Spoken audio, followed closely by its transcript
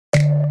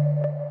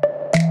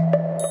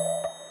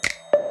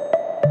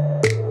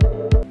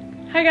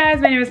Hi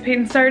guys, my name is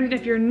Payton Sartain.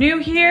 If you're new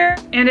here,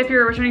 and if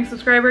you're a returning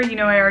subscriber, you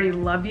know I already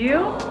love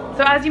you.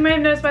 So as you may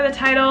have noticed by the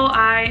title,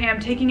 I am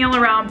taking y'all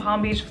around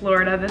Palm Beach,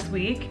 Florida this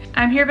week.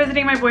 I'm here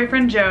visiting my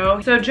boyfriend Joe.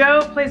 So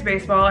Joe plays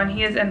baseball and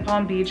he is in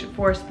Palm Beach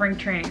for spring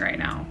training right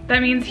now.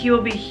 That means he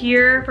will be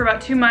here for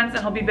about 2 months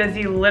and he'll be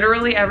busy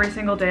literally every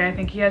single day. I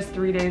think he has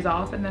 3 days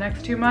off in the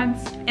next 2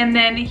 months. And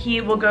then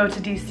he will go to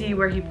DC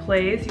where he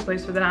plays. He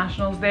plays for the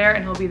Nationals there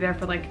and he'll be there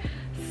for like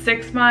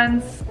 6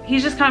 months.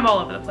 He's just kind of all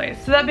over the place.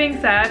 So that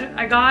being said,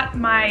 I got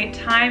my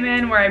time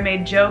in where I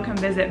made Joe come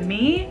visit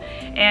me,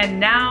 and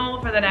now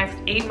for the next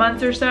 8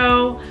 months or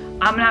so,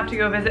 I'm gonna have to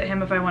go visit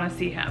him if I want to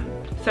see him.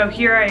 So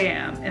here I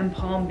am in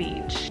Palm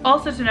Beach.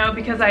 Also to note,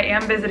 because I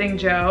am visiting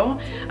Joe,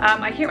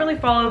 I can't really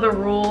follow the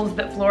rules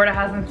that Florida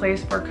has in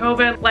place for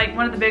COVID. Like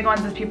one of the big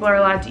ones is people are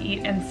allowed to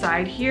eat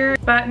inside here,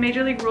 but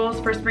major league rules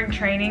for spring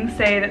training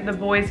say that the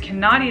boys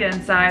cannot eat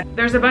inside.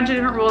 There's a bunch of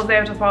different rules they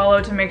have to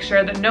follow to make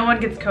sure that no one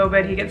gets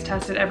COVID. He gets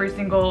tested every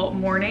single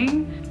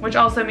morning, which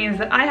also means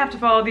that I have to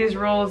follow these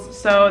rules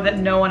so that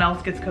no one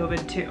else gets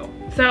COVID too.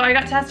 So I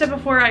got tested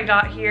before I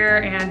got here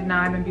and now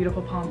I'm in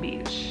beautiful Palm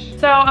Beach.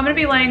 So I'm gonna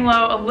be laying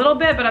low a little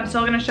bit, but I'm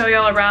still gonna show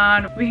y'all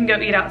around. We can go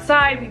eat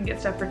outside, we can get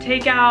stuff for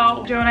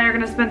takeout. Joe and I are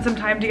gonna spend some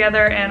time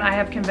together and I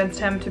have convinced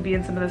him to be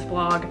in some of this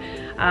vlog.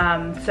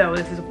 So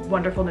this is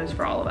wonderful news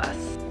for all of us.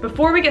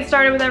 Before we get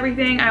started with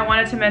everything, I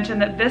wanted to mention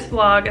that this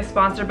vlog is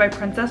sponsored by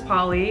Princess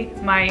Polly,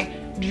 my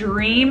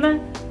dream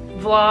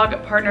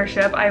vlog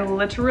partnership. I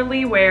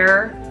literally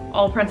wear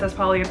all Princess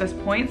Polly at this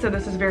point, so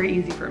this is very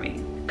easy for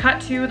me. Cut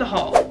to the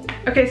haul.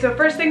 Okay, so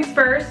first things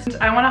first,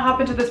 I wanna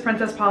hop into this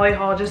Princess Polly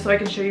haul just so I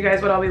can show you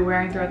guys what I'll be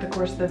wearing throughout the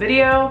course of the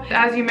video.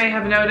 As you may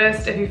have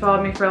noticed, if you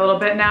followed me for a little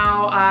bit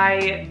now,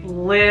 I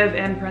live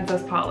in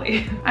Princess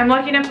Polly. I'm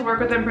lucky enough to work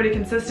with them pretty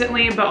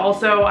consistently, but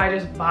also I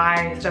just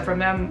buy stuff from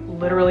them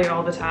literally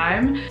all the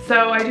time.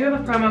 So I do have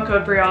a promo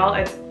code for y'all.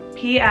 It's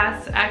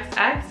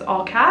PSXX,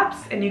 all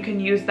caps, and you can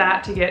use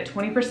that to get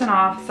 20%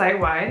 off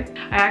site-wide.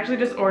 I actually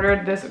just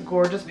ordered this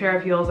gorgeous pair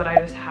of heels that I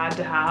just had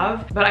to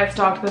have, but I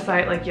stalked the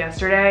site like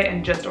yesterday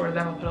and just ordered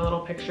them. I'll put a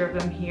little picture of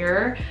them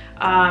here.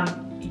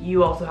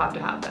 You also have to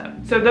have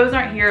them. So those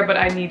aren't here, but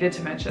I needed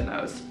to mention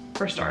those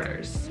for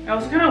starters. I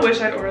also kind of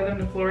wish I'd ordered them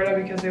to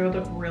Florida because they would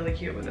look really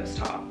cute with this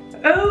top.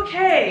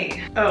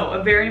 Okay. Oh,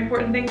 a very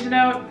important thing to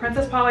note,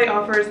 Princess Polly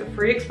offers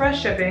free express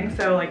shipping,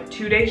 so like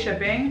 2-day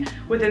shipping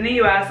within the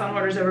US on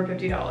orders over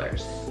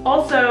 $50.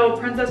 Also,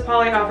 Princess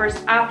Polly offers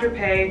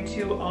AfterPay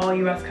to all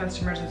US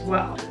customers as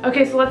well.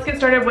 Okay, so let's get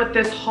started with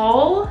this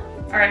haul.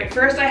 All right,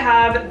 first I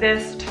have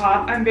this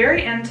top. I'm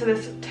very into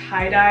this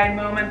tie-dye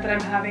moment that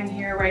I'm having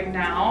here right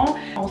now.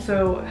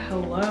 Also,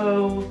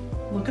 hello,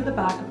 look at the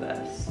back of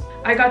this.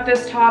 I got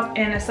this top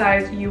in a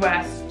size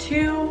US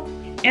 2.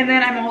 And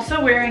then I'm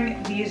also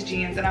wearing these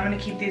jeans, and I'm gonna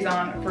keep these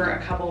on for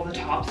a couple of the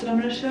tops that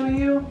I'm gonna show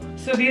you.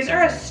 So these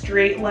are a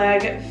straight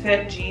leg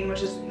fit jean,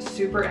 which is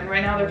super in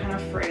right now. They're kind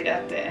of frayed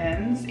at the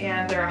ends,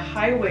 and they're a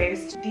high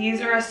waist.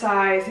 These are a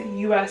size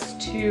US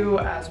 2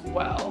 as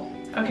well.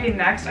 Okay,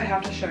 next I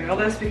have to show y'all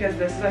this because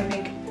this is, I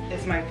think,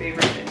 is my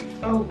favorite thing.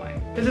 Oh my.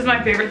 This is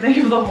my favorite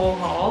thing of the whole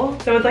haul.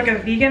 So it's like a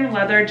vegan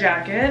leather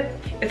jacket.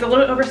 It's a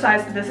little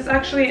oversized. This is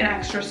actually an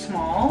extra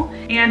small,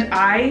 and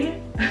I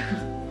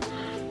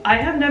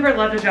have never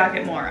loved a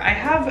jacket more. I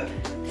have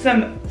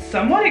some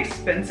somewhat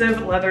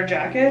expensive leather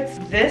jackets.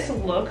 This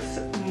looks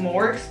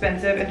more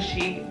expensive and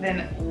chic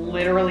than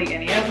literally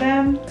any of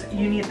them.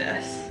 You need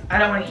this. I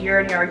don't want to hear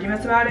any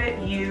arguments about it.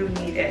 You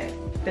need it.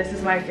 This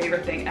is my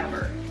favorite thing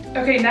ever.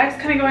 Okay, next,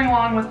 kind of going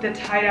along with the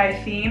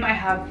tie-dye theme, I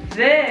have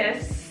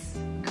this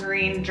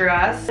green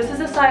dress. This is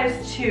a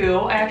size 2.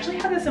 I actually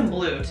have this in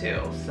blue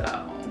too,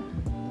 so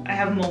I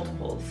have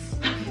multiples.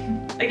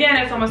 Again,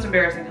 it's almost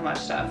embarrassing how much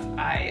stuff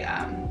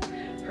I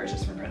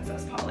purchased from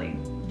Princess Polly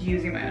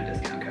using my own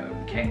discount code,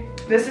 okay?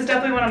 This is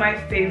definitely one of my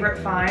favorite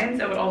finds.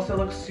 It would also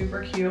look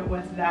super cute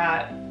with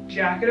that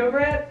jacket over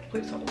it.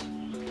 Please hold.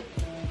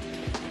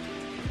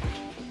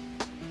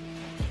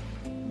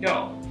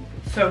 Yo,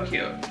 so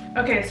cute.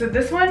 Okay, so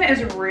this one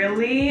is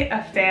really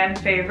a fan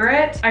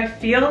favorite. I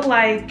feel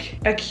like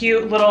a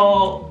cute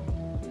little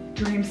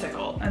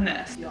dreamsicle in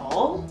this.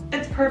 Y'all,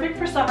 it's perfect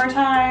for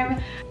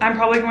summertime. I'm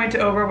probably going to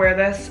overwear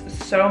this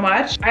so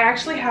much. I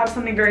actually have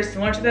something very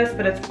similar to this,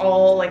 but it's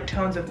all like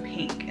tones of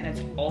pink, and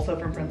it's also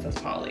from Princess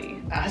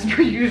Polly, as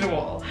per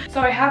usual. So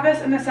I have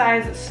this in the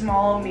size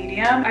small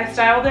medium. I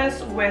styled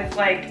this with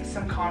like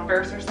some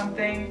Converse or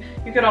something.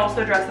 You could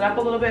also dress it up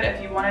a little bit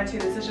if you wanted to.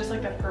 This is just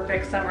like the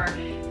perfect summer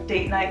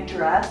date night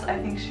dress. I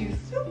think she's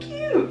so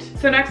cute.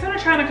 So next I'm gonna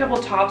try on a couple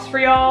tops for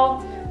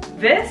y'all.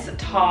 This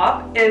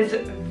top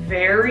is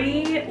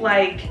very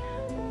like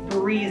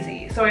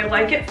breezy, so I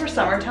like it for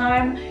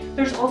summertime.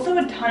 There's also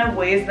a ton of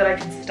ways that I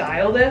can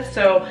style this.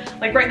 So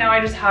like right now I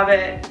just have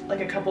it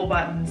like a couple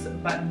buttons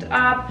buttoned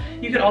up.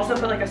 You could also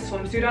put like a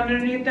swimsuit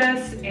underneath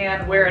this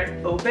and wear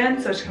it open,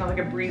 so it's kind of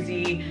like a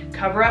breezy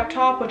cover up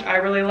top, which I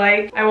really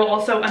like. I will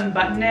also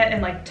unbutton it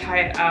and like tie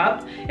it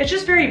up. It's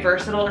just very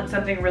versatile and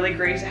something really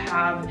great to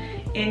have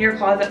in your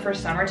closet for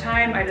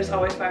summertime. I just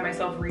always find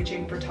myself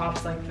reaching for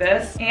tops like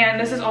this. And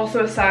this is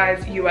also a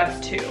size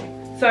US 2.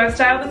 So I've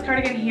styled this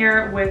cardigan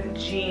here with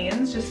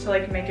jeans just to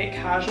like make it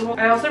casual.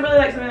 I also really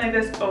like something like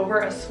this over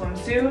a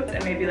swimsuit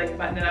and maybe like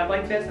button it up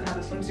like this and have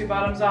the swimsuit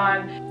bottoms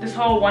on. This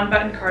whole one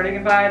button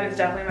cardigan vibe is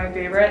definitely my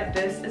favorite.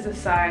 This is a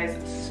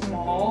size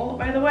small,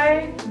 by the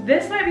way.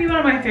 This might be one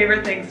of my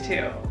favorite things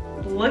too.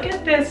 Look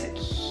at this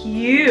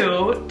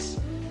cute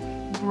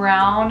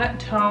brown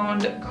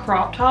toned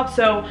crop top.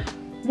 So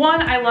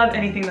one, I love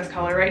anything this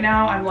color right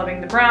now. I'm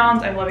loving the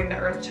browns, I'm loving the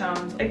earth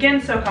tones.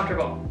 Again, so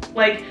comfortable.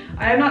 Like,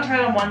 I have not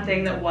tried on one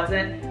thing that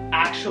wasn't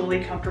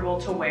actually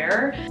comfortable to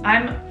wear.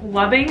 I'm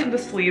loving the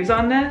sleeves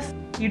on this.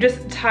 You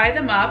just tie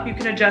them up. You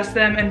can adjust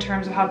them in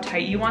terms of how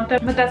tight you want them,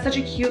 but that's such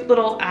a cute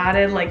little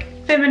added like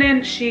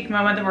feminine chic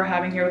moment that we're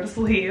having here with the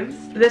sleeves.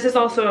 This is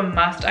also a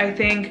must, I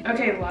think.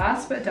 Okay,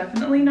 last but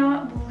definitely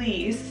not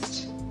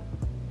least,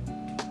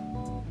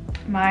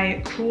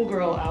 my cool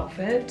girl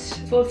outfit.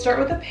 So let's start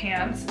with the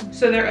pants.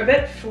 So they're a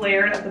bit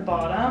flared at the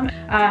bottom,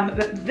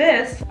 but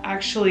this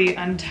actually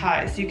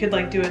unties. So you could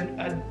like do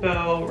a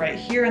bow right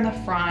here in the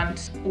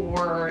front,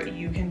 or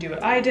you can do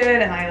what I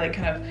did and I like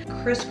kind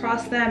of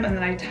crisscross them and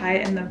then I tie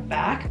it in the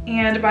back.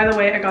 And by the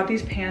way, I got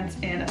these pants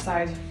in a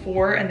size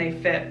 4 and they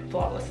fit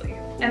flawlessly.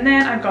 And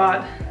then I've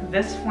got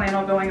this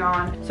flannel going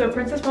on. So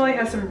Princess Polly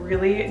has some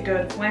really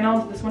good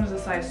flannels. This one is a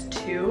size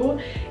 2,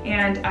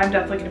 and I'm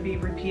definitely gonna be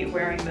repeat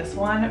wearing this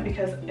one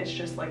because it's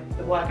just like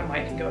the black and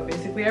white can go with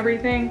basically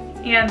everything.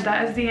 And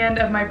that is the end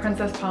of my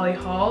Princess Polly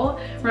haul.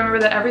 Remember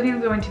that everything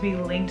is going to be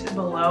linked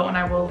below, and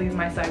I will leave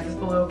my sizes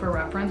below for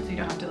reference so you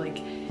don't have to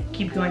like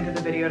keep going through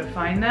the video to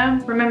find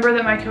them. Remember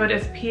that my code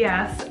is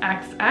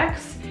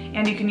PSXX,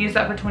 and you can use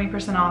that for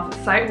 20% off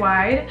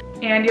site-wide.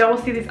 And y'all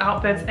will see these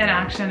outfits in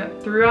action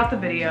throughout the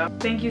video.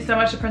 Thank you so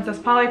much to Princess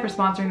Polly for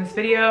sponsoring this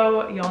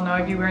video. Y'all know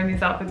I'd be wearing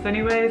these outfits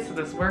anyway, so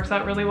this works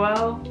out really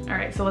well. All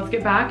right, so let's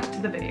get back to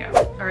the video.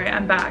 All right,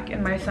 I'm back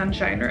in my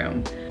sunshine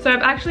room. So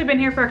I've actually been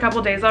here for a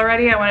couple days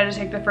already. I wanted to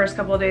take the first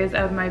couple of days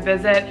of my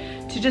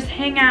visit to just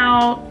hang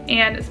out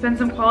and spend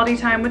some quality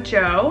time with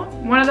Joe.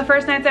 One of the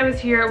first nights I was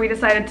here, we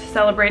decided to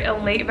celebrate a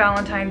late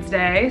Valentine's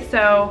Day.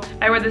 So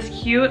I wore this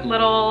cute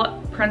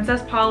little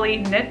Princess Polly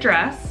knit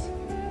dress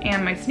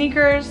and my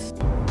sneakers.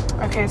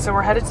 Okay, so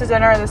we're headed to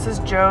dinner. This is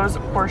Joe's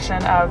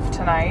portion of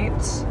tonight.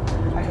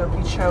 I hope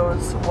he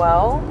chose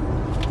well.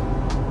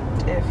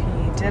 If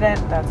he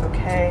didn't, that's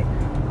okay.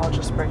 I'll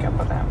just break up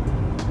with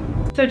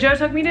him. So Joe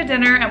took me to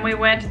dinner and we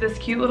went to this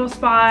cute little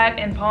spot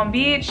in Palm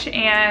Beach,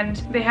 and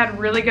they had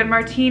really good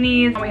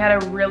martinis. We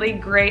had a really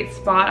great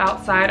spot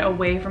outside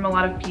away from a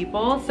lot of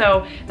people.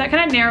 So that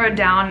kind of narrowed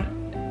down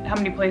how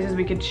many places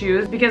we could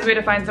choose because we had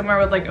to find somewhere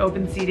with like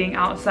open seating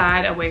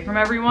outside away from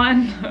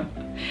everyone.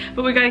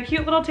 But we got a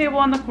cute little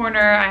table in the corner.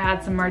 I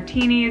had some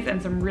martinis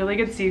and some really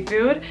good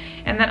seafood.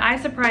 And then I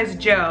surprised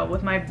Joe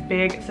with my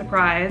big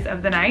surprise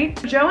of the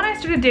night. Joe and I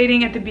started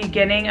dating at the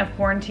beginning of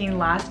quarantine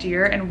last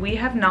year, and we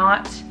have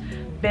not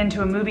been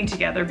to a movie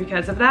together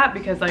because of that,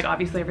 because like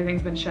obviously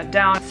everything's been shut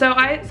down. So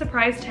I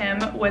surprised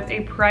him with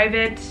a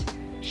private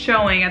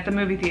showing at the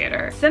movie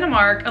theater.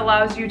 Cinemark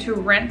allows you to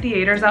rent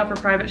theaters out for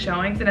private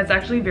showings, and it's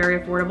actually very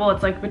affordable.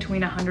 It's like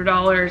between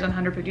 $100 and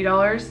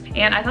 $150.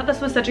 And I thought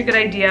this was such a good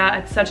idea.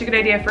 It's such a good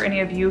idea for any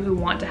of you who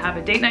want to have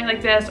a date night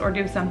like this or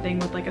do something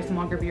with like a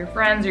small group of your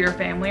friends or your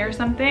family or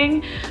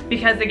something,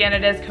 because again,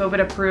 it is COVID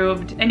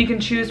approved and you can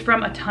choose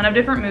from a ton of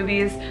different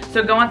movies.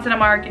 So go on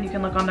Cinemark and you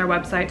can look on their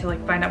website to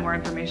like find out more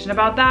information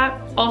about that.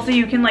 Also,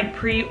 you can like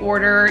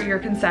pre-order your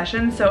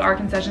concessions. So our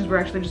concessions were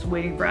actually just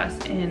waiting for us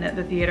in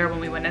the theater when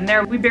we went in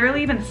there. We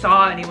barely even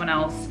saw anyone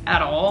else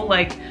at all.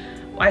 Like,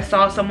 I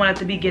saw someone at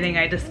the beginning.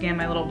 I had to scan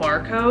my little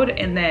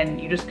barcode, and then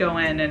you just go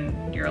in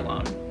and you're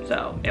alone.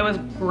 So it was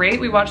great.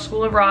 We watched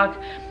School of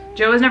Rock.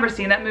 Joe has never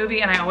seen that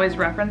movie and I always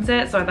reference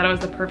it, so I thought it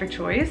was the perfect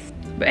choice.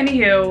 But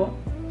anywho,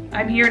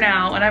 I'm here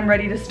now and I'm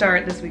ready to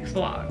start this week's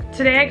vlog.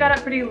 Today I got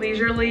up pretty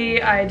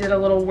leisurely. I did a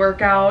little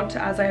workout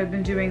as I have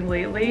been doing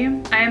lately.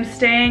 I am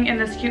staying in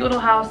this cute little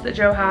house that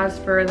Joe has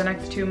for the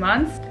next 2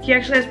 months. He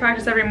actually has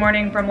practice every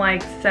morning from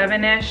like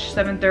 7-ish,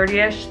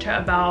 7:30-ish to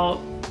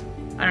about,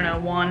 I don't know,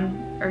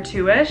 1 or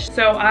 2-ish.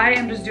 So I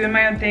am just doing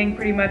my own thing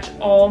pretty much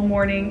all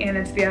morning and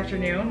into the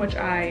afternoon, which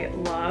I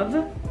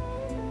love.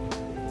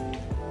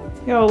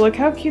 Yo, look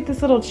how cute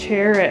this little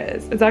chair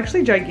is. It's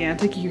actually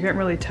gigantic. You can't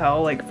really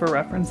tell, like, for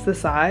reference the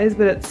size,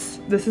 but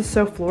this is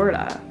so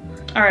Florida.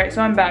 All right,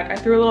 so I'm back. I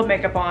threw a little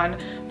makeup on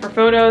for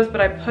photos, but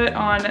I put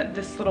on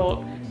this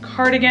little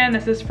cardigan.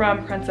 This is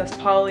from Princess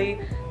Polly.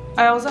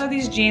 I also have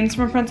these jeans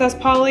from Princess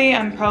Polly.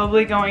 I'm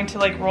probably going to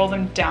like roll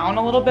them down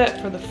a little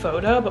bit for the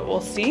photo, but we'll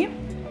see.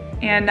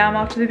 And now I'm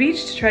off to the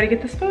beach to try to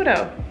get this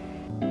photo.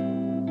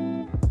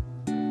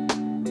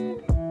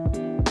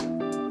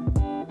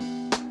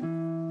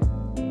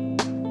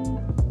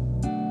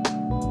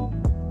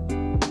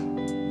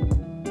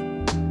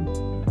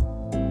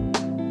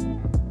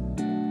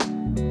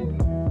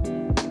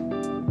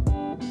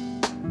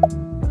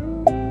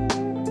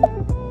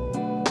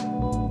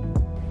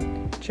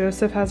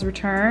 Joseph has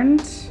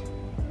returned.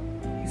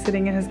 He's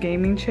sitting in his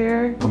gaming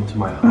chair. Come to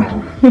my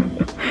home.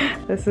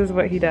 This is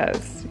what he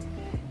does.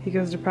 He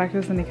goes to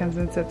practice and he comes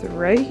and sits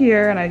right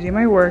here and I do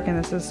my work, and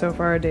this is so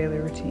far a daily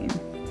routine.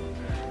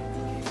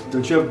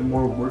 Don't you have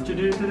more work to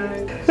do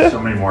today? So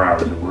many more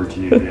hours of work to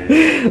do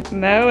today.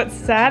 No, it's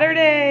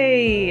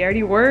Saturday. I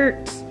already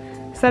worked.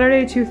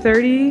 Saturday,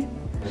 2:30.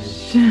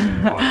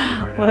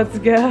 Let's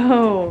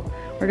go.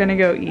 We're gonna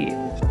go eat.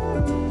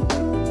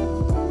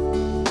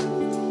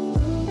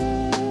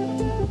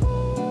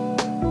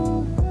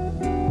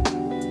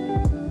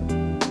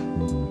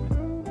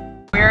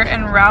 We're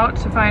en route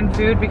to find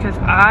food because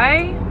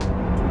I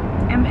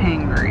am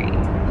hangry.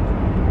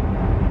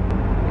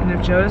 And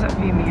if Joe doesn't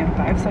feed me in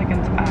 5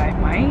 seconds, I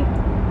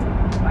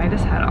might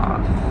just head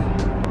off.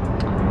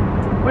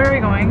 Where are we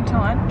going to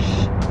lunch?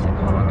 What's it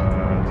called?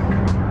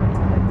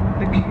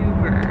 The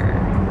Cooper.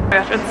 Oh my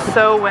gosh, it's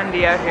so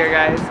windy out here,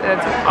 guys. And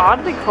it's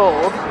oddly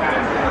cold,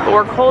 but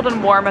we're cold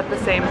and warm at the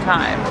same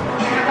time.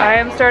 I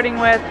am starting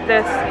with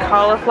this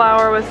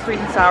cauliflower with sweet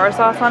and sour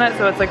sauce on it,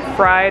 so it's like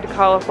fried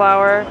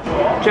cauliflower.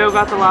 Joe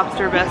got the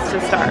lobster bisque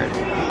to start.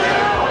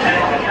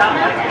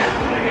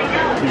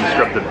 You just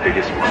grabbed the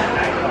biggest one.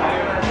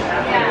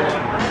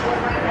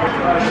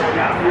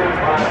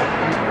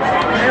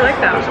 I like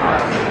that.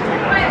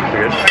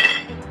 Good.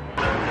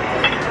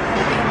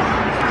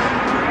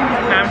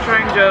 Now I'm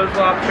trying Joe's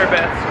lobster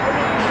bisque.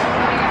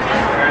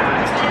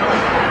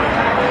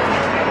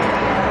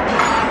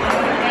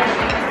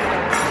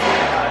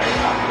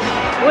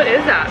 What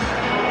is that?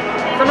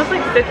 It's almost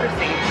like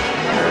citrusy.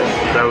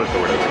 That was the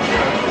word I was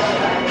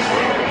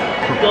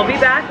thinking. We'll be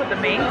back with the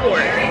main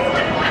course.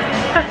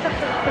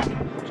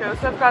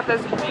 Joseph got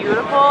this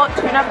beautiful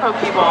tuna poke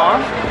bowl.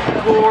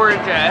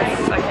 Gorgeous.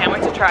 I can't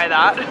wait to try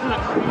that.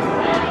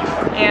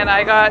 And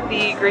I got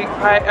the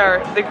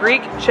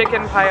Greek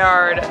chicken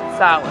paillard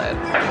salad.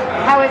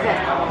 How is it?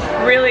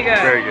 Really good.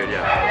 Very good,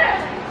 yeah.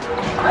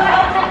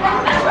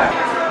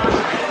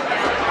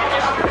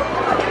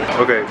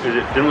 Okay, is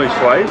it thinly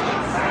sliced,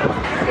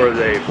 or are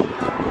they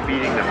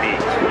beating the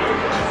meat?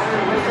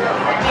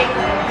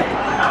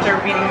 They're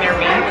beating their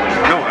meat?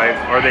 No,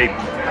 are they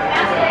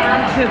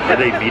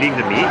beating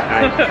the meat?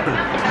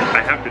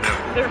 I have to know.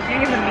 They're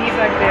beating the meat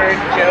back there,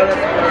 Joe.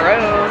 That's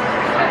gross.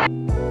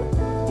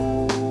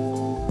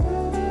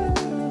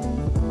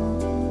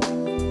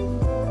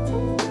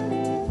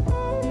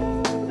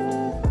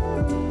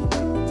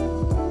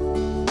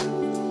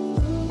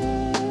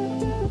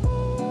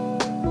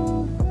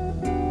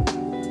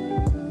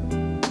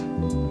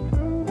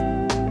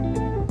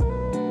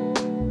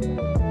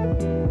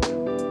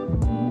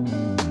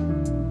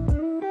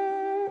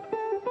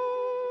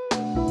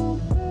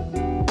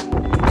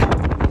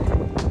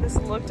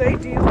 Looked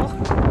ideal. I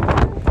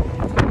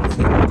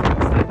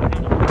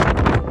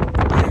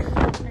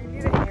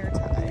need a hair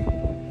tie.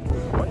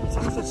 Why are you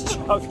taking such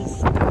chubby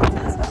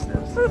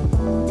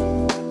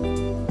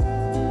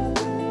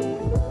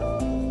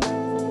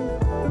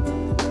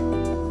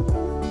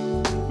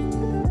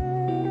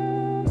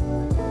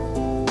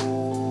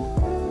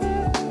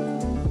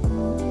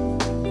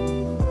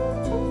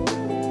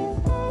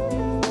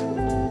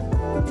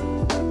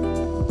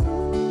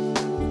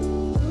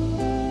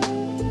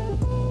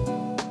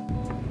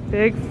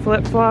Big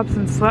flip-flops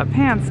and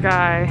sweatpants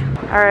guy.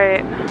 All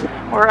right,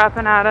 we're up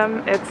and at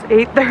 'em. It's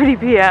 8:30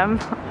 p.m.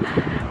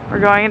 We're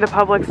going into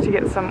Publix to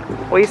get some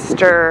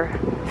oyster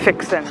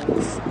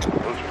fixins.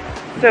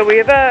 So we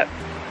have a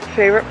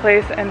favorite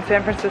place in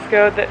San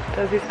Francisco that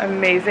does these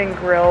amazing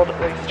grilled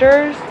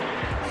oysters.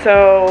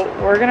 So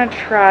we're gonna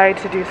try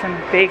to do some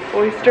baked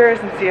oysters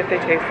and see if they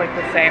taste like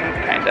the same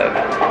kind of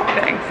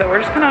thing. So we're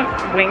just gonna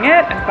wing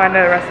it and find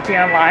a recipe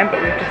online, but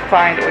we have to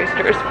find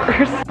oysters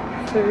first.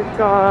 So we've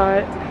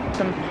got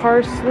some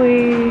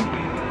parsley,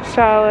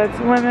 shallots,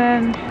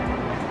 lemon.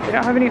 We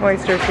don't have any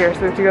oysters here,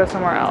 so we have to go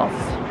somewhere else.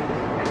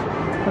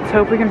 Let's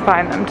hope we can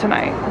find them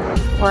tonight.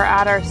 We're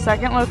at our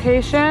second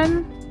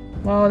location.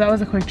 Well, that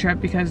was a quick trip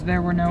because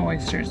there were no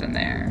oysters in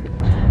there.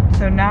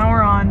 So now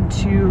we're on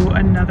to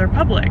another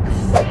Publix.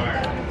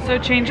 So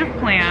change of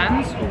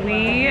plans.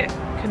 We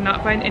could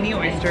not find any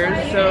oysters,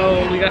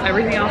 so we got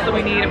everything else that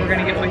we need and we're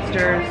gonna get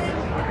oysters.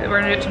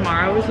 We're gonna do it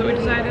tomorrow is what we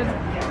decided.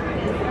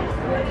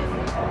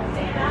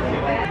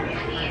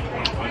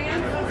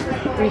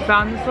 We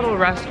found this little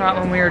restaurant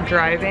when we were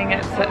driving.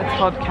 It's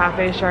called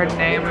Cafe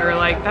Chardonnay, and we were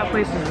like, that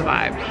place is the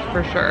vibes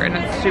for sure, and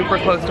it's super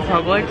close to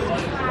Publix.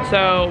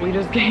 So we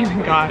just came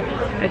and got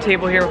a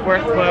table here before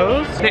it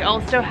closed. They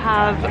also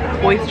have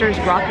Oysters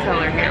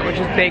Rockefeller here, which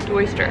is baked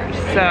oysters.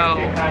 So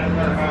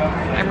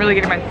I'm really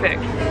getting my fix.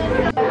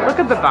 Look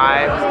at the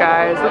vibes,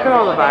 guys. Look at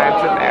all the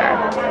vibes in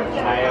there.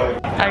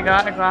 I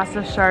got a glass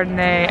of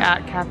Chardonnay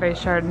at Cafe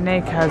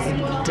Chardonnay cause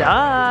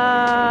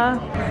duh.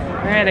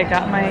 All right, I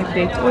got my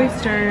baked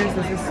oysters.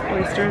 This is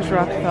Oysters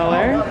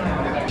Rockefeller.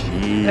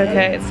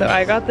 Okay, so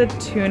I got the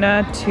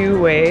tuna 2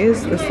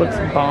 ways. This looks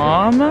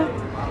bomb.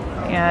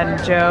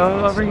 And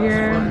Joe over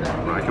here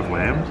Rack of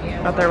lamb.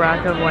 got the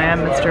rack of lamb,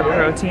 Mr.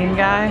 Protein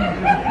guy.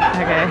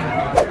 Okay.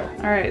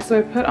 All right, so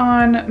I put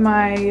on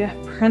my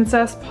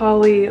Princess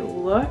Polly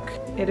look.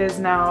 It is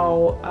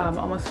now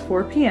almost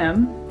 4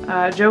 p.m.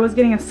 Joe was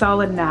getting a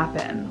solid nap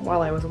in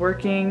while I was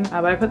working,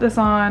 but I put this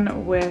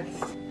on with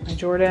my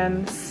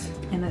Jordans,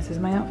 and this is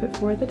my outfit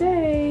for the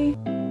day.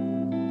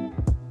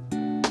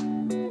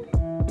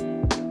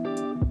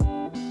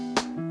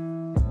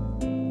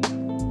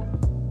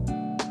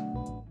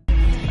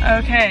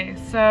 Okay,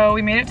 so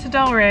we made it to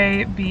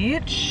Delray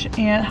Beach,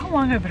 and how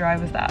long of a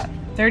drive was that?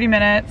 30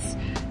 minutes.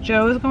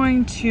 Joe is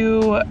going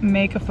to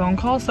make a phone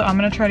call, so I'm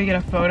gonna try to get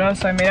a photo.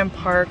 So I made him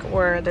park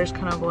where there's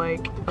kind of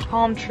like a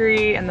palm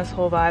tree and this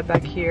whole vibe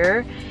back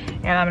here.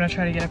 And I'm gonna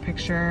try to get a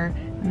picture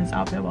in this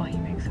outfit while he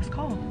makes his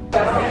call. All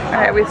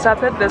right, we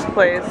stopped at this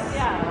place,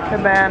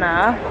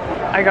 Cabana.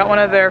 I got one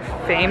of their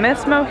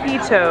famous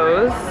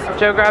mojitos.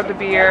 Joe grabbed a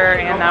beer,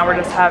 and now we're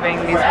just having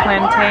these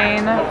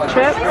plantain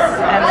chips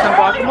and some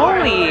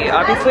guacamole.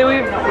 Obviously,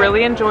 we've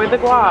really enjoyed the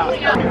guac.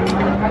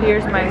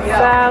 Here's my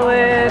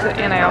salad,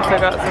 and I also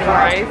got some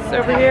rice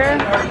over here.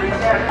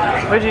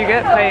 What'd you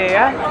get?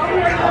 Paella?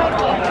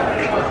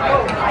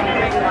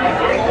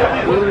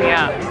 Ooh,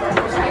 yeah.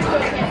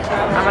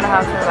 I'm gonna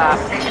have some of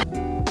that.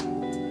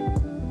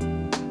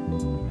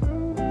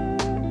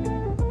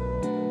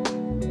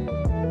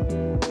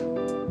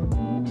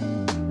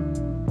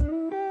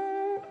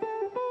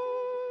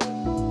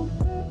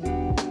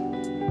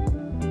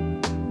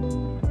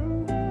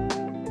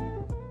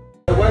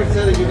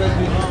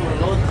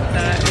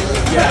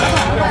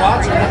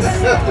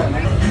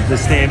 The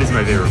Stand is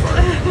my favorite part.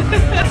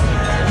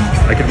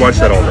 I could watch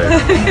that all day.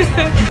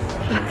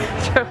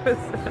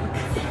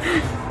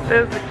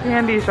 There's a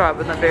candy shop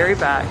in the very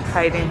back,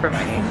 hiding from me.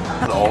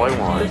 That's all I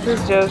want. This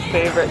is Joe's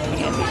favorite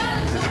candy.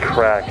 This is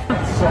crack.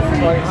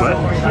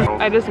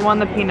 What? I just won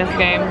the penis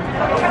game.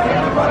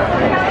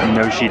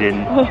 No, she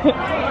didn't.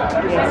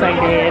 Yes, I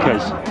did.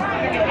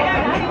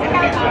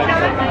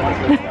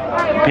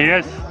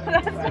 Penis?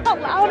 That's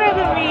not louder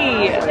than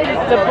me.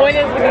 The point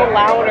is to be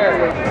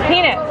louder.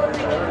 Penis.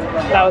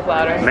 That was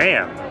louder.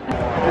 Man,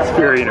 it's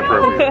very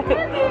inappropriate.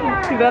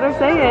 You better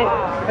say it.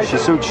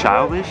 She's so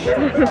childish. You're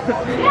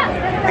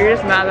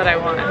just mad that I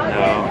won. No,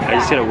 I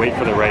just gotta wait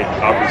for the right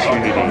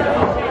opportunity.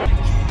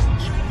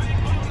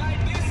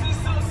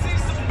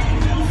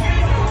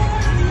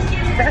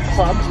 Is that a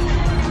club?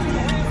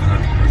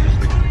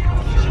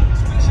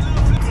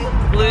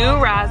 Blue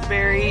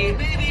raspberry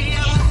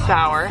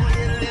sour.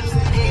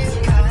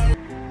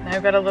 Now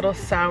I've got a little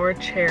sour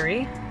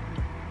cherry.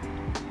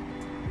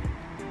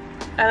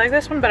 I like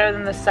this one better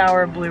than the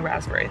sour blue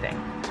raspberry thing.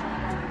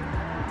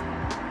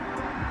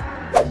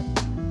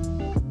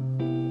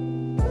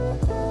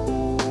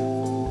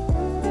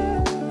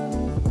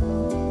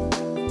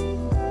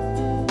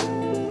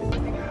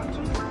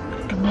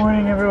 Good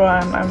morning,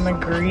 everyone. I'm the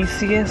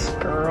greasiest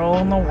girl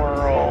in the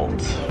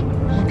world.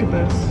 Look at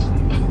this.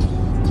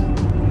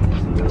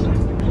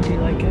 Do you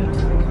like it?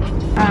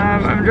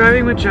 I'm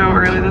driving with Joe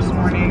early this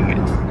morning.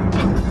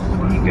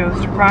 He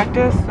goes to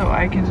practice, so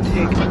I can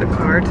take the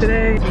car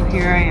today. So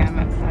here I am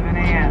at 7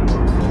 a.m.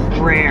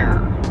 Rare.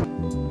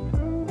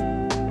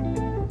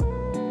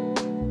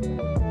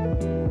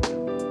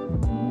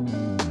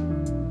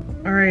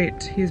 All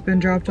right, he's been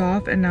dropped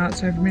off, and now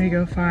it's time for me to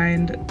go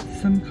find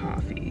some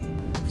coffee.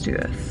 Let's do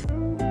this.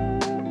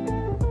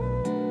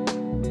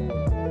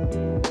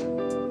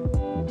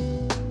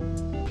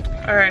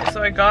 All right,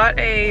 so I got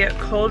a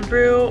cold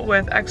brew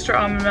with extra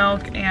almond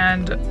milk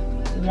and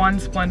 1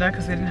 Splenda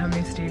because they didn't have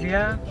any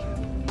stevia.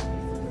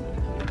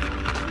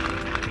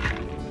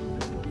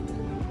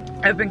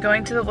 I've been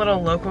going to the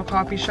little local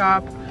coffee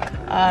shop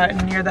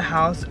near the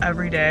house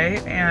every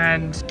day,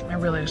 and I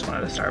really just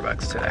wanted a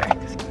Starbucks today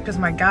because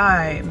my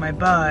guy, my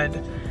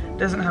bud,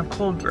 doesn't have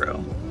cold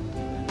brew.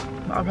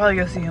 I'll probably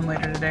go see him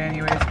later today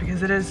anyways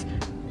because it is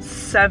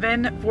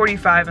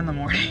 7:45 in the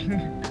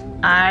morning.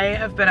 I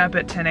have been up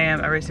at 10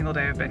 a.m. every single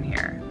day I've been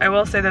here. I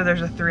will say that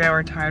there's a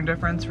 3-hour time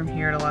difference from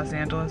here to Los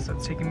Angeles, so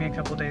it's taking me a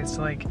couple days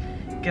to like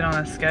get on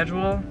a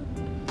schedule.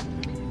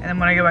 And then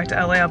when I go back to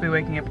LA, I'll be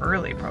waking up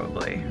early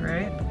probably,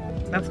 right?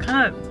 That's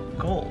kind of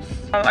goals.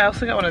 I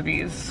also got one of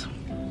these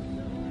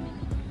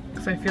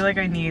because I feel like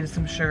I need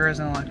some sugars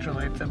and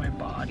electrolytes in my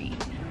body.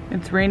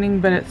 It's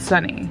raining, but it's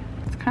sunny.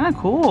 It's kind of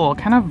cool,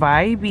 kind of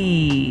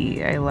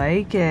vibey. I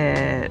like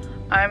it.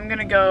 I'm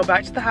gonna go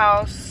back to the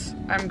house.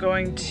 I'm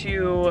going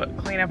to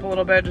clean up a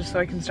little bit just so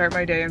I can start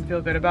my day and feel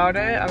good about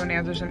it. I'm gonna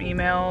answer some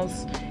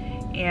emails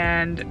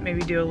and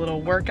maybe do a little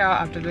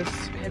workout after this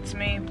hits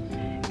me,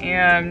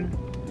 and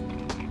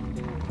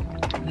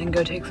then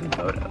go take some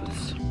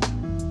photos.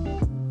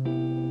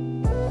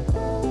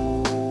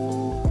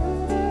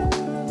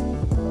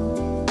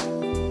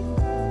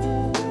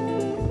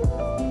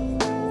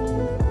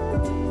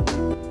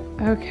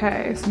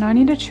 Okay, so now I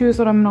need to choose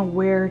what I'm gonna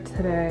wear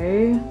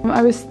today.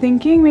 I was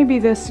thinking maybe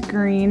this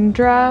green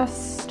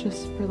dress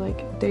just for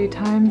like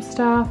daytime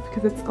stuff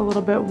because it's a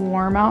little bit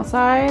warm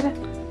outside.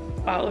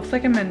 Wow, it looks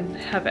like I'm in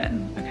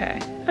heaven.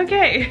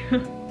 Okay.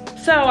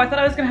 So I thought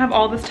I was gonna have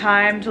all this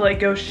time to like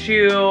go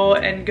shoe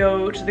and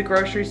go to the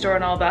grocery store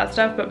and all that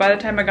stuff, but by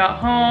the time I got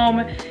home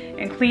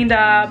and cleaned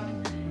up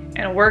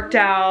and worked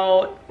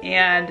out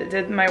and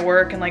did my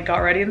work and like got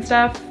ready and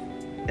stuff,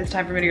 it's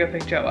time for me to go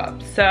pick Joe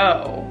up.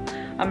 So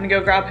I'm gonna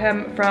go grab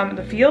him from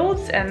the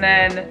fields and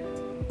then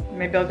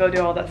maybe I'll go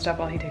do all that stuff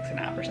while he takes a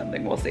nap or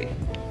something, we'll see.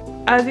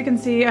 As you can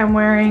see, I'm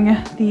wearing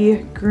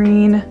the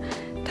green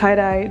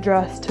tie-dye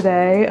dress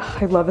today.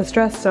 I love this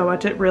dress so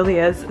much. It really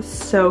is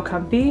so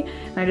comfy.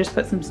 And I just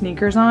put some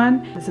sneakers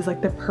on. This is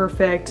like the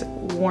perfect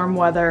warm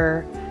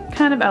weather,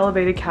 kind of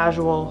elevated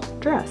casual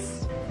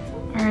dress.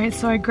 All right,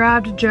 so I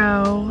grabbed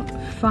Joe,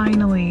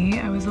 finally.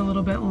 I was a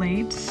little bit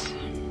late.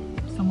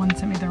 Someone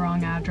sent me the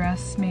wrong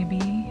address,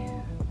 maybe.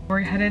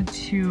 We're headed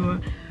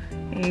to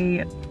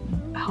a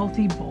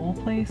healthy bowl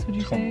place, would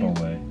you say?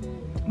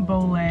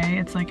 Bole.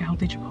 It's like a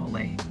healthy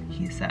Chipotle,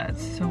 he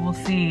says. So we'll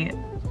see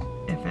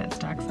if it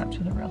stacks up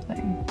to the real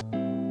thing.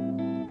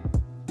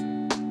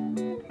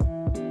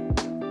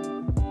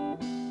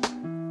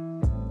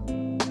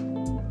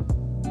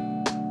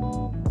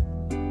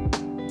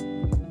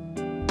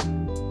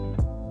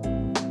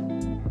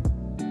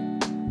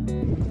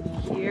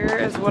 Here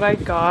is what I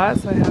got.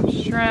 So I have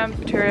shrimp,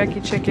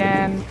 teriyaki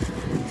chicken,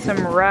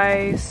 some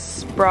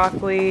rice,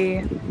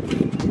 broccoli.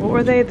 What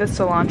were they? The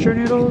cilantro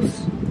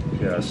noodles?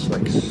 Yes,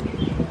 like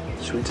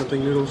sweet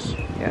something noodles.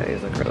 Yeah,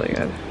 these look really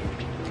good.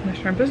 The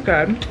shrimp is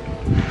good.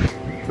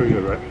 Pretty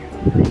good, right?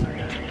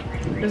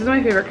 This is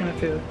my favorite kind of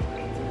food.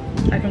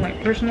 I can like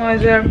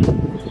personalize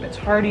it. It's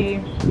hearty,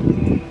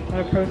 a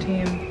lot of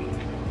protein,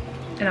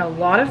 and a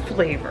lot of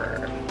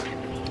flavor.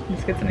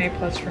 This gets an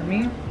A+ for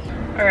me.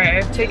 All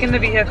right, I've taken the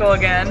vehicle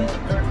again.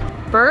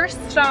 First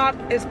stop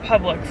is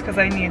Publix because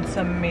I need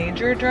some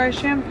major dry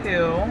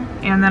shampoo.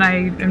 And then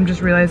I am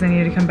just realizing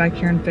I need to come back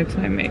here and fix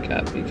my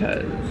makeup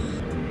because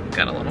it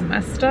got a little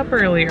messed up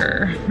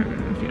earlier,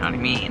 if you know what I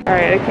mean. All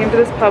right, I came to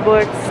this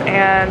Publix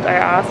and I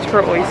asked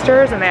for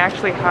oysters and they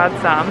actually had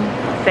some.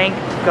 Thank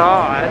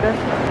God.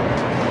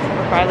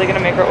 We're finally gonna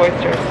make our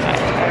oysters tonight.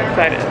 I'm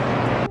excited.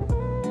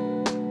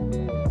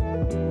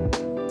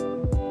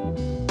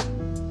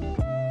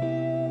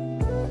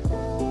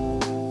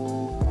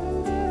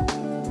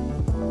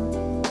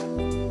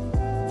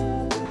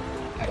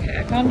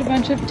 Found a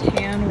bunch of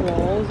tan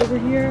rolls over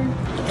here.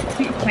 I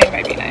think plain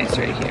might be nice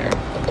right here.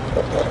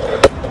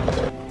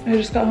 I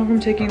just got home from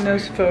taking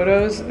those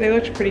photos. They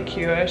looked pretty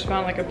cute. I just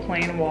found like a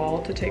plain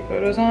wall to take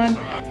photos on.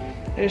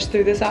 I just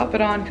threw this outfit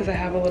on because I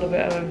have a little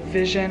bit of a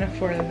vision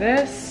for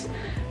this.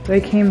 So I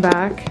came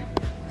back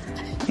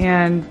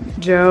and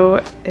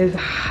Joe is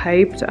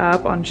hyped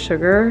up on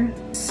sugar.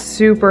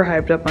 Super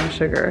hyped up on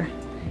sugar.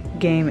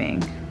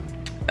 Gaming.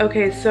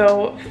 Okay,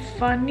 so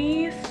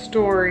funny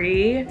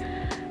story.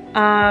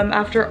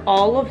 After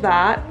all of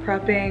that,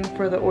 prepping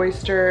for the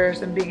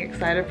oysters and being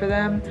excited for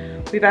them,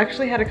 we've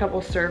actually had a couple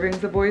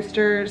servings of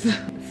oysters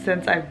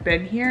since I've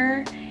been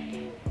here.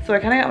 So I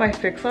kind of got my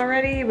fix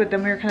already, but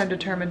then we were kind of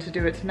determined to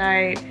do it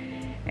tonight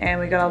and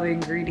we got all the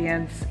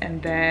ingredients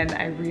and then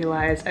I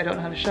realized I don't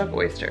know how to shuck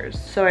oysters.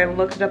 So I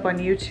looked it up on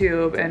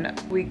YouTube and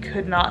we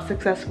could not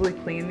successfully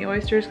clean the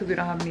oysters because we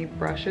don't have any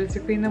brushes to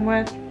clean them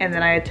with. And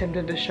then I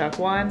attempted to shuck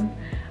one.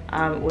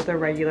 With a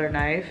regular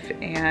knife,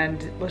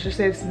 and let's just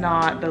say it's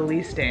not the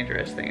least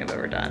dangerous thing I've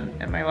ever done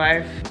in my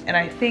life. And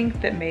I think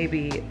that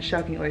maybe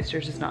shucking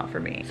oysters is not for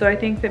me. So I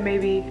think that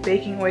maybe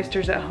baking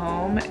oysters at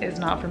home is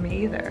not for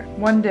me either.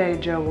 One day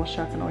Joe will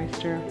shuck an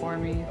oyster for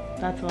me.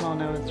 That's when I'll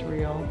know it's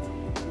real.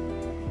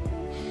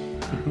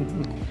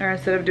 Or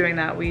instead of doing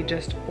that, we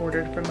just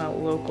ordered from a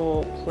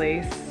local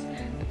place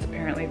that's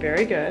apparently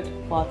very good.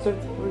 Lots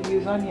of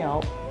reviews on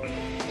Yelp.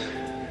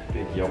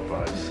 Big Yelp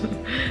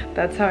vibes.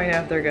 That's how I know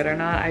if they're good or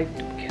not. I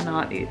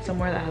cannot eat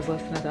somewhere that has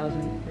less than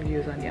 1,000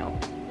 reviews on Yelp.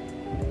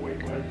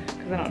 Wait, what?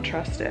 Because I don't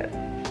trust it.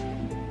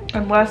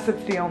 Unless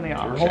it's the only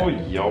option. Your whole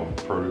Yelp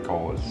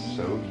protocol is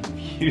so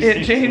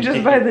confusing. It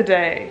changes by the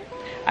day.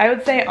 I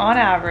would say on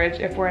average,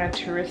 if we're in a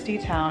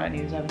touristy town, it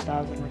needs to have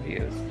 1,000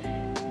 reviews.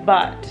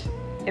 But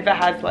if it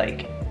has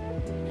like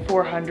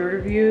 400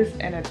 reviews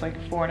and it's like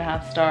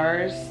 4.5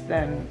 stars,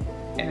 then,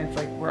 and it's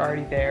like we're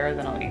already there,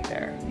 then I'll eat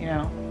there, you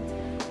know?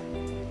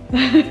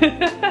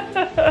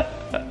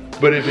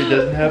 But if it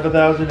doesn't have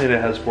 1,000 and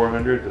it has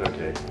 400, then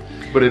okay.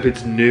 But if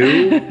it's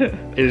new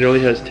and it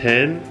only has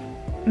 10,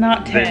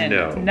 not 10, then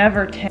no.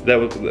 Never 10. That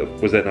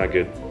was that not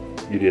good?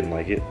 You didn't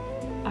like it?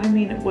 I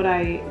mean, would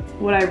I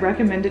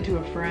recommend it to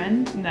a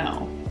friend?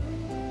 No.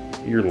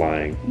 You're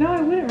lying. No, I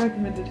wouldn't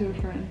recommend it to a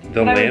friend.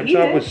 The lamb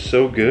chop was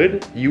so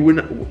good. You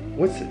wouldn't.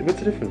 What's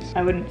the difference?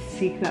 I wouldn't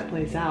seek that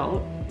place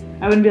out.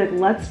 I wouldn't be like,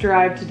 let's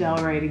drive to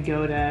Delray to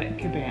go to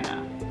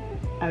Cabana.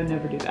 I would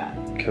never do that.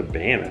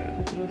 Cabana?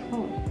 That's what it was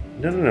called.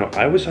 No.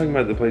 I was talking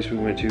about the place we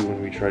went to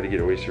when we tried to get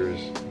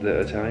oysters.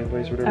 The Italian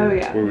place, whatever. Oh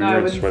yeah. Where we no, I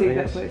rode wouldn't seek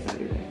that sweatpants. place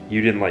out either. You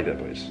didn't like that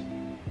place.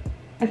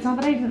 It's not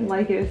that I didn't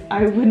like it.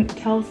 I wouldn't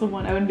tell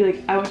someone. I wouldn't be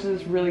like, I went to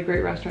this really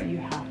great restaurant. You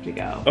have to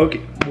go.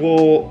 Okay.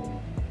 Well.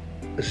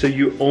 So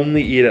you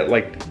only eat at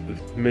like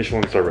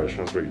Michelin star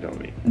restaurants, what you're telling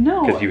me?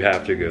 No. Because you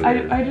have to go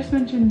there. I just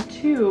mentioned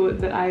two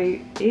that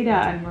I ate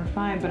at and were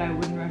fine, but I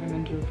wouldn't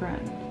recommend to a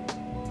friend.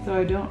 So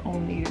I don't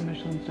only eat at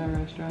Michelin star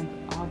restaurants,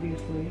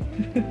 obviously.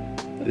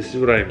 This is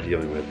what I am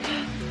dealing with.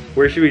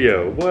 Where should we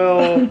go?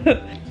 Well.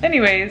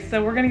 Anyways,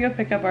 so we're gonna go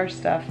pick up our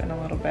stuff in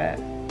a little bit.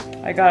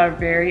 I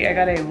got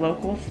a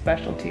local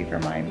specialty for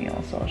my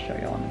meal, so I'll show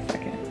y'all in a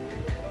second.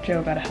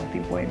 Joe got a healthy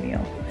boy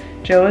meal.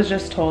 Joe was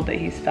just told that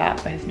he's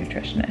fat by his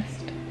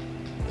nutritionist.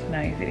 So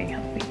now he's eating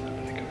healthy.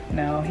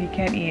 No, he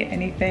can't eat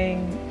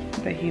anything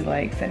that he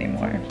likes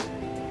anymore.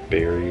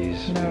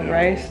 Berries. No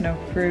rice, no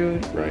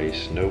fruit.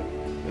 Rice, nope.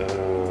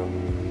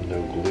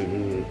 No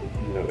gluten,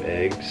 no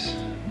eggs.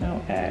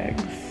 No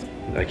eggs.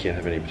 I can't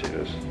have any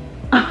potatoes.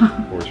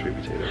 Or sweet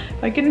potato.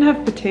 If I couldn't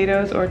have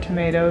potatoes or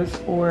tomatoes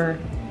or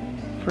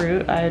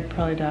fruit, I'd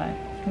probably die.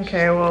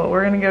 Okay, well,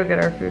 we're gonna go get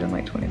our food in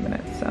like 20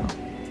 minutes, so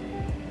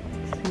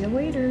see you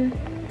later.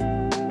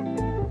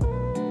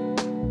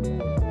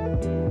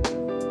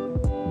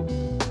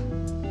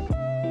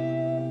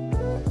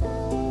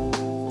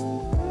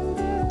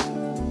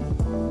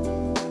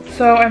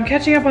 So I'm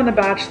catching up on The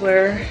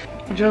Bachelor.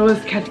 Joe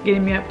is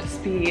getting me up to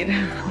speed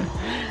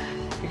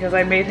because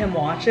I made him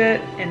watch it,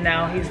 and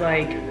now he's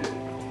like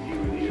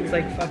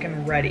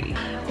fucking ready.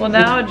 Well,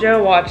 now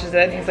Joe watches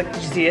it and he's like,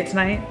 did you see it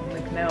tonight? I'm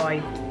like, no, I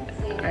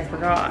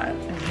forgot.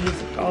 And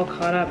he's all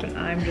caught up, and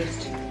I'm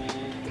just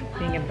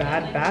being a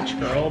bad batch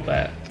girl,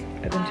 but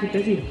I've been too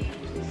busy.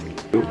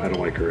 Oop, I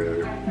don't like her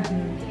either.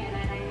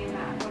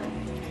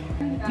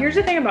 Here's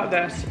the thing about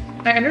this.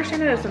 I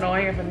understand that it's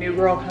annoying if a new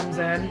girl comes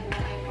in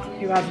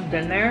who hasn't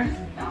been there.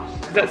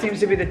 That seems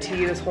to be the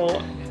tea this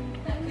whole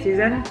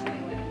season.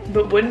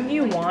 But wouldn't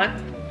you want,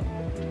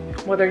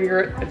 whether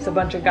it's a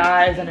bunch of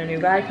guys and a new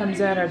guy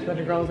comes in, or it's a bunch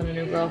of girls and a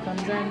new girl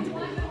comes in,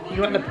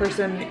 you want the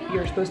person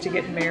you're supposed to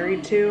get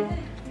married to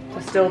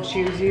still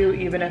choose you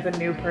even if a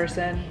new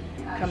person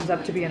comes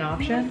up to be an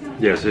option?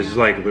 Yes, this is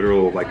like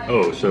literal, like,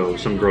 oh, so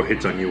some girl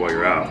hits on you while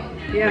you're out.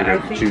 Yeah, I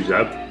think choose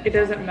up. It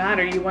doesn't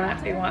matter. You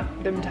want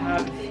them to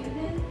have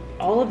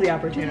all of the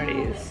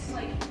opportunities.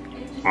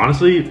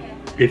 Honestly,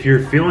 if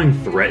you're feeling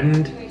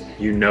threatened,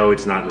 you know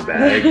it's not in the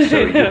bag. So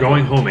you're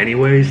going home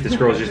anyways. This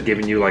girl's just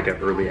giving you like an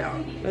early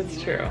out. That's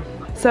true.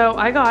 So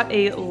I got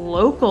a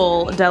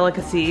local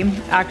delicacy.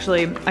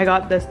 Actually, I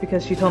got this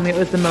because she told me it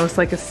was the most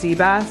like a sea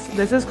bass.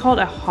 This is called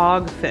a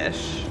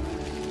hogfish.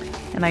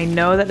 And I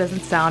know that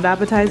doesn't sound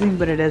appetizing,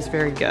 but it is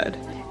very good.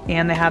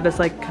 And they have this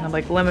like kind of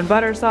like lemon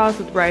butter sauce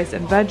with rice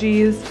and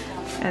veggies.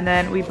 And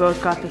then we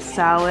both got the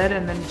salad.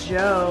 And then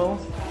Joe,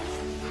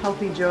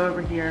 healthy Joe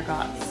over here,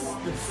 got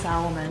the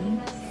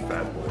salmon.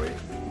 Bad boy.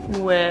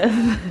 With,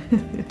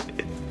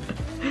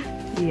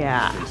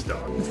 yeah,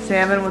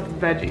 salmon with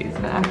veggies.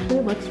 And it actually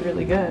looks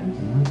really good.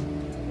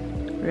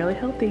 Really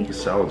healthy. The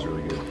salad's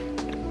really good.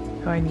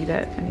 Oh, I need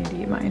it. I need to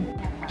eat mine.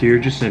 Dear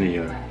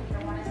Jacinia,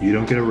 you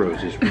don't get a rose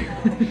this week.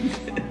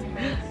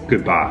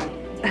 Goodbye,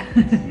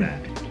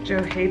 Matt.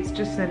 Joe hates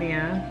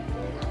Jacinia.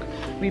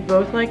 We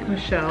both like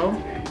Michelle.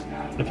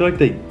 I feel like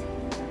they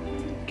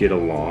get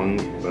along,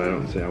 but I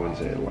wouldn't say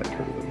I like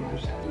her the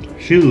most.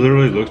 She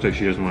literally looks like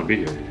she doesn't want to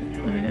be here.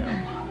 I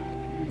know.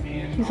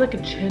 He's like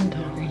a chin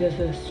talker. He does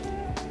this.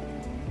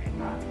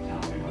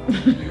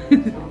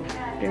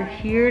 They're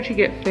here to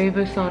get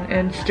famous on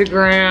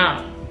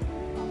Instagram.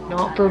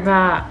 Not for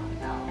that.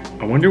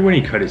 I wonder when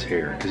he cut his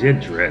hair, because he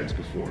had dreads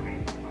before.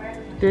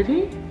 Did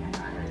he?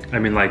 I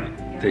mean,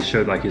 like, they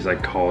showed like his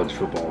like college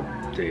football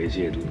days,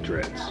 he had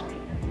dreads.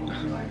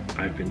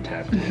 I've been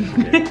tapped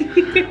in.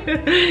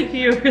 Okay.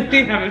 You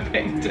really haven't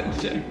paid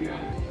attention.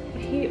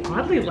 He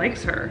oddly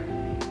likes her.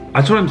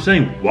 That's what I'm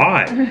saying.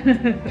 Why?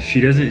 She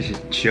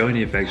doesn't show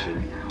any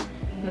affection.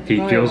 He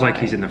feels like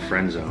he's in the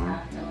friend zone.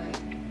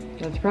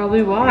 That's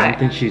probably why. I don't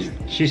think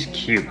she's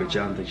cute, but I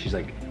don't think she's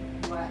like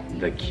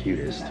the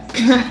cutest.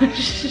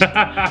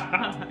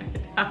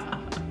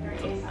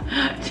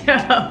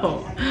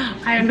 Joe,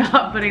 I am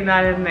not putting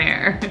that in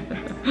there.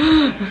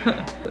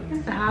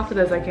 Half of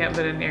this I can't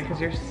put in there because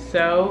you're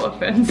so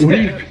offensive. What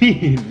do you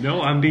mean?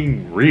 No, I'm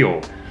being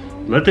real.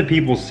 Let the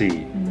people see.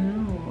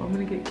 No, I'm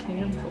gonna get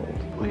canceled.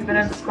 We've been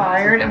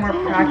inspired and we're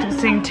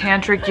practicing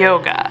tantric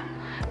yoga.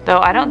 Though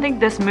I don't think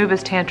this move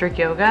is tantric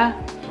yoga.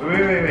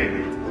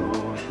 Wait.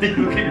 You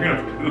look like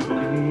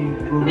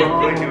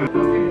you're gonna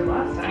poop.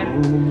 Last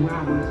time. You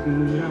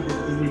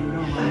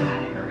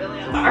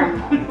really are.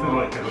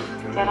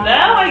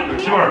 No, I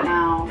can't. Sure.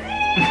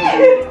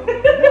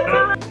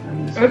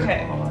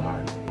 Okay.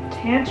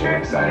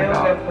 Tantric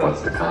yoga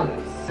poses.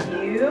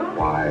 You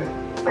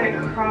sit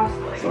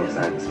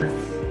cross-legged.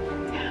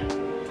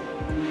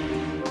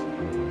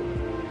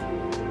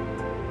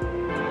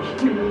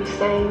 You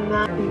saying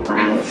that,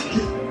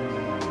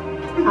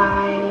 Come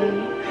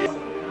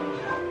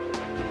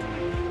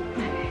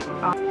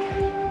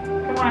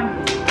on.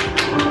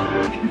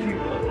 You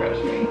will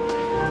crush me.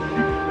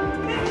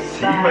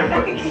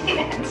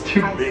 It's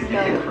too big.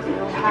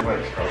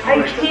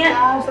 I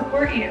can't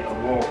support you.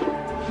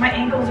 My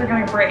ankles are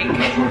gonna break. I'm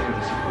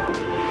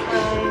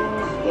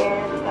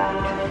scared that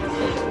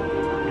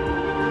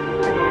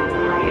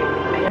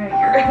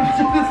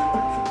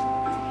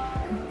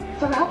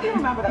So to help you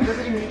remember that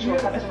visiting mutual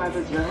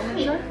customizes your own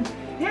insurance,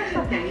 here's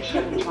something you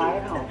shouldn't try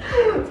at home.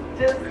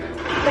 Just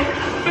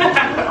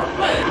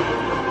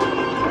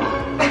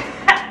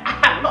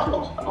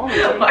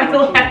My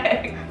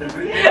legs.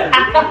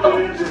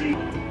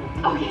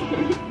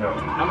 No.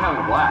 I'm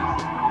having a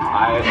blast. I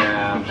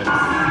am.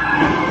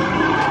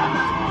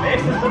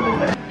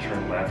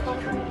 Turn left,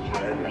 turn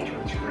red,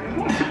 turn screen.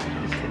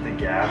 Just hit the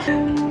gas.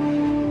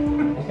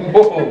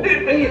 Whoa!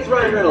 Hey, it's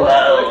Ryan Reynolds. I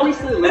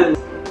recently learned.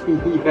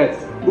 Yes.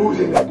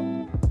 Boozing.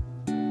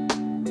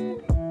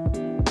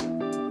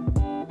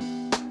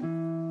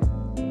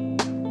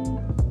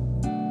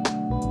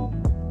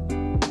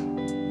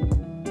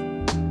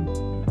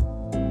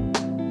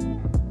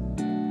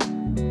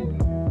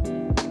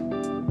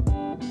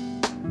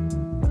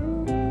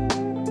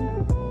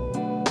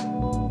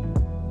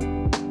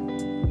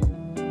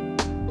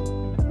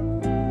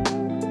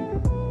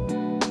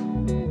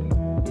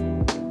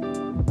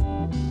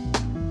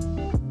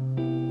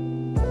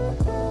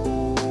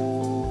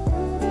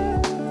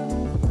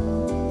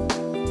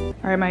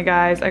 All right, my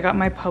guys, I got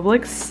my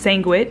Publix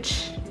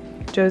sandwich.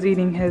 Joe's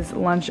eating his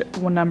lunch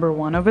number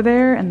 1 over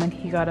there, and then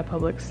he got a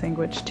Publix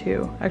sandwich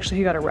too. Actually,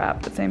 he got a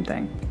wrap, but same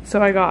thing.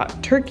 So I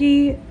got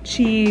turkey,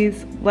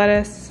 cheese,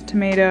 lettuce,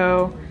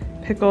 tomato,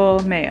 pickle,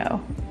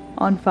 mayo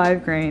on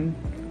 5-grain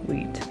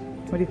wheat.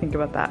 What do you think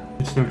about that?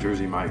 It's no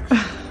Jersey Mike's.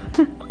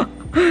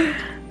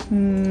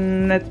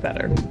 That's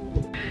better.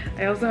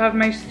 I also have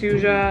my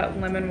Suja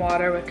lemon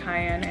water with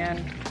cayenne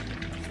and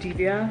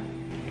stevia.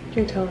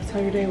 Okay, tell us how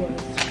your day was.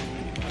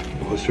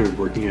 Well, I started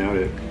working out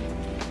at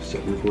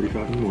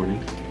 7:45 in the morning.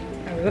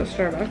 I was at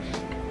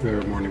Starbucks. We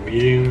had our morning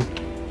meeting.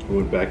 I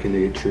went back in to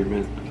get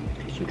treatment.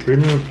 Got some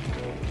treatment.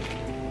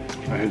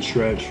 I had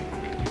stretch,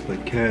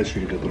 like catch.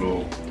 We did a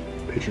little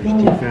pitcher's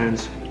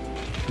defense.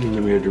 And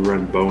then we had to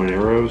run bow and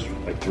arrows,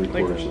 like 3/4.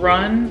 Like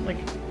run, like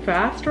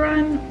fast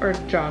run or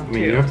jog I mean, too?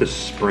 you don't have to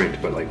sprint,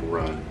 but like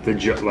run. The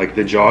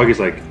jog is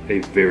like a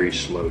very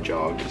slow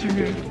jog. Because you're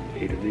doing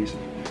 8 of these.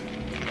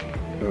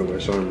 I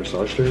saw a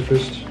massage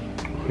therapist.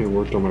 He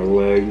worked on my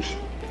legs.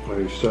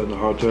 I sat in the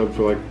hot tub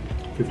for like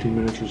 15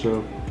 minutes or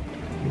so.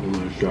 And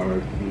then I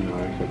showered and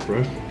I got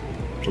dressed.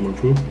 Took my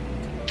food.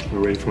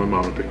 I'm waiting for my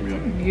mom to pick me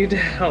up. You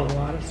did a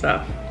lot of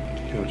stuff.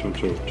 Yeah, that's why I'm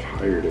so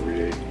tired every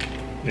day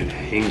and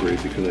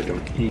hangry because I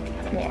don't eat.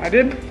 Well, I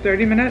did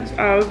 30 minutes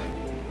of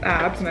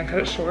abs and I cut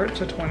it short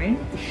to 20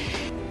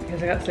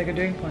 because I got sick of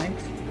doing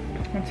planks.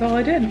 That's all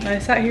I did. I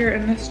sat here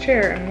in this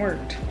chair and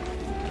worked.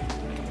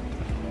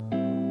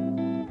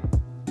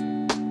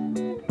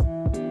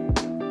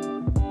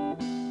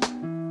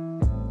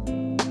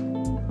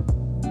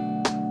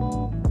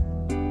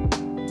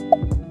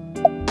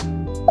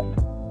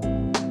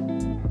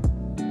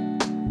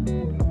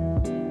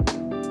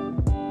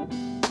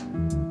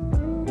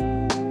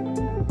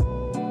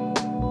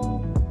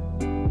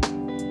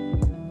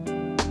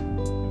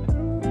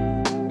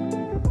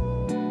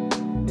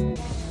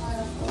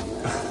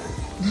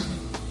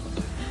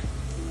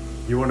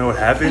 You wanna know what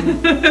happened?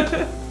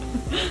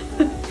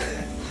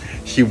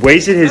 She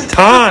wasted his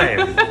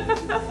time.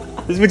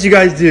 This is what you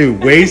guys do.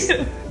 Waste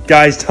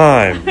guys'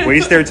 time.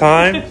 Waste their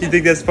time? You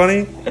think that's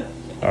funny?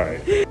 All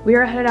right. We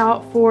are headed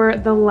out for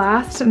the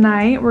last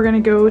night. We're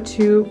gonna go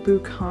to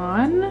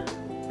Buchan?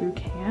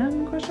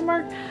 Question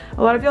mark?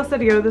 A lot of y'all said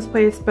to go to this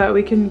place, but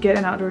we couldn't get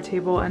an outdoor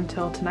table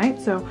until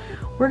tonight. So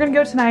we're gonna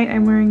go tonight.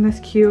 I'm wearing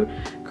this cute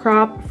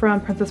crop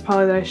from Princess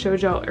Polly that I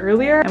showed y'all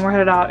earlier. And we're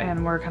headed out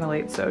and we're kind of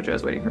late, so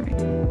Joe's waiting for me.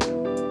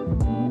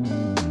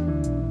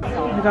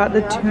 I got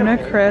the tuna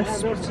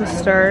crisp to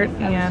start,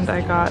 and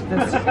I got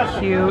this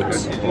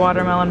cute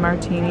watermelon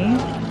martini.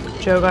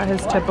 Joe got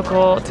his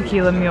typical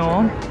tequila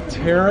mule.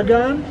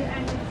 Tarragon,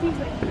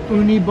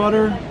 uni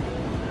butter,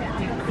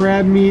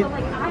 crab meat,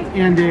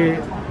 and a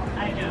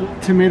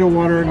tomato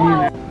water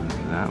onion.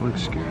 That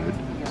looks good.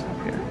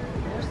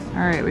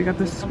 All right, we got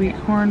the sweet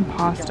corn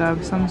pasta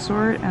of some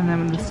sort, and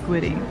then the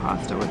squid ink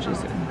pasta, which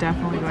is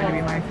definitely going to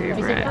be my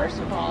favorite.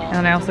 And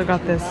then I also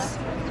got this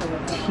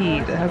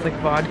tea that has like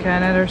vodka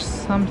in it or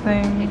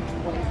something.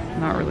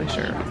 Not really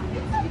sure,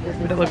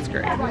 but it looks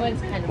great.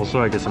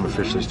 Also, I guess I'm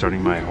officially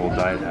starting my whole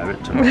diet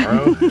habit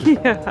tomorrow.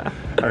 Yeah.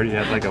 I already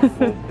had like a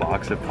full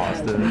box of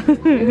pasta.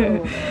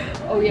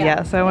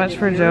 Yeah, so much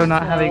for Joe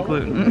not having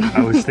gluten.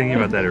 I was thinking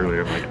about that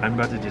earlier. I'm like, I'm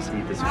about to just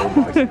eat this whole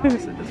box of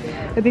pasta.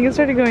 I think it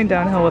started going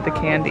downhill with the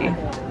candy.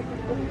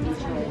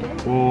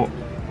 Well,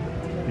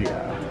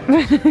 yeah.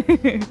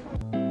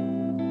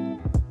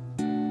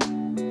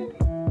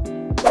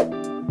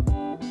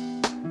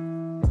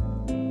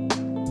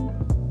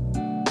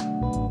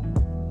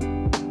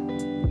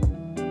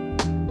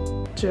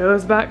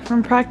 Joe's back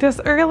from practice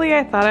early.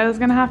 I thought I was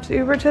gonna have to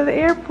Uber to the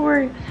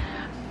airport,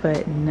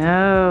 but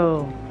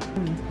no.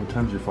 What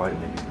time's your flight,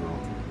 Nikki girl?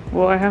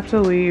 Well, I have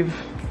to leave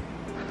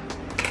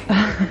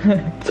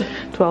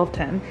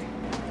 12:10.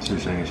 So you're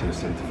saying I should have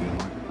stayed to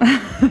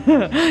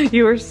Field?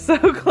 You were so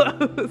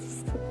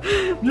close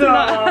to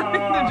not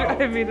having to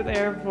drive me to the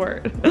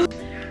airport.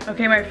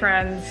 Okay, my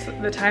friends,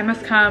 the time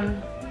has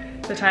come.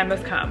 The time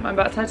has come. I'm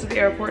about to head to the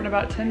airport in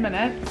about 10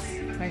 minutes.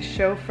 My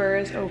chauffeur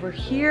is over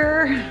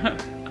here.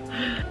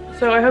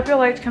 So I hope you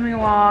liked coming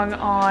along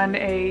on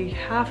a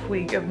half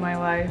week of my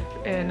life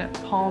in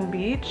Palm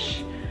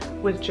Beach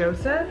with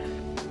Joseph.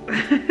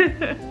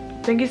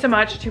 Thank you so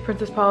much to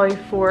Princess Polly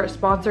for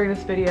sponsoring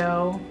this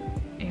video.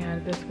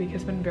 And this week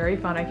has been very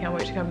fun. I can't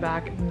wait to come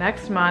back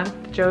next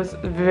month. Joe's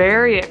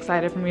very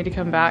excited for me to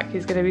come back.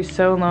 He's gonna be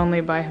so lonely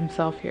by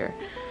himself here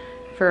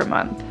for a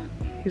month.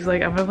 He's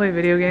like, I'm gonna play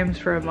video games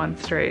for a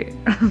month straight.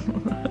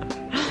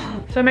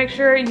 So make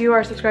sure you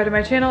are subscribed to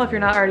my channel. If you're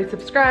not already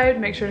subscribed,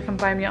 make sure to come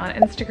find me on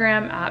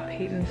Instagram at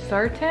Payton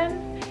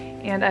Sartain.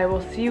 And I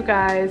will see you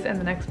guys in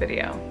the next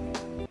video.